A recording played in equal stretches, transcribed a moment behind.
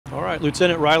All right,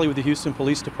 Lieutenant Riley with the Houston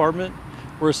Police Department.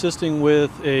 We're assisting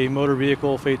with a motor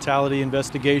vehicle fatality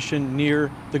investigation near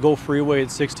the Gulf Freeway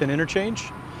at 610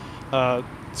 interchange.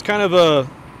 It's kind of a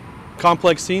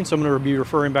complex scene, so I'm going to be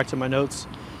referring back to my notes.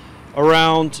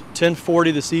 Around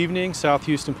 10:40 this evening, South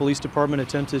Houston Police Department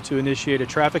attempted to initiate a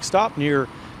traffic stop near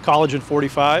College and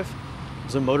 45. It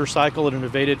was a motorcycle that had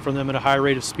evaded from them at a high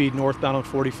rate of speed northbound on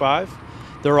 45.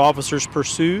 Their officers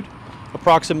pursued.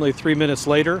 Approximately 3 minutes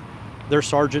later, their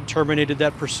sergeant terminated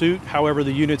that pursuit. However,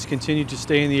 the units continued to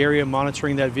stay in the area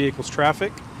monitoring that vehicle's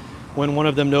traffic when one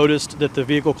of them noticed that the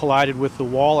vehicle collided with the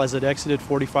wall as it exited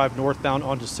 45 northbound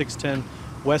onto 610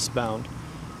 westbound.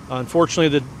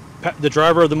 Unfortunately, the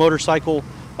driver of the motorcycle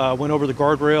went over the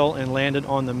guardrail and landed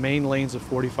on the main lanes of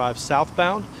 45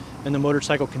 southbound, and the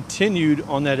motorcycle continued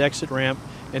on that exit ramp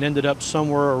and ended up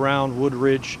somewhere around Wood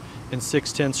Ridge and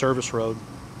 610 Service Road.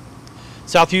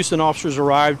 South Houston officers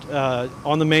arrived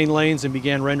on the main lanes and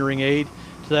began rendering aid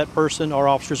to that person. Our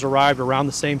officers arrived around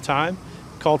the same time,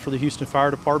 called for the Houston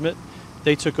Fire Department.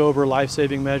 They took over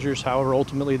life-saving measures. However,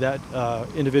 ultimately that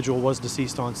individual was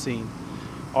deceased on scene.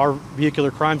 Our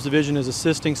Vehicular Crimes Division is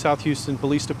assisting South Houston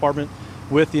Police Department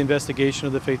with the investigation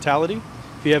of the fatality.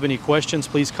 If you have any questions,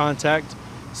 please contact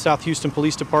South Houston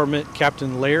Police Department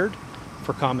Captain Laird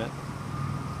for comment.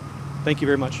 Thank you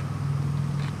very much.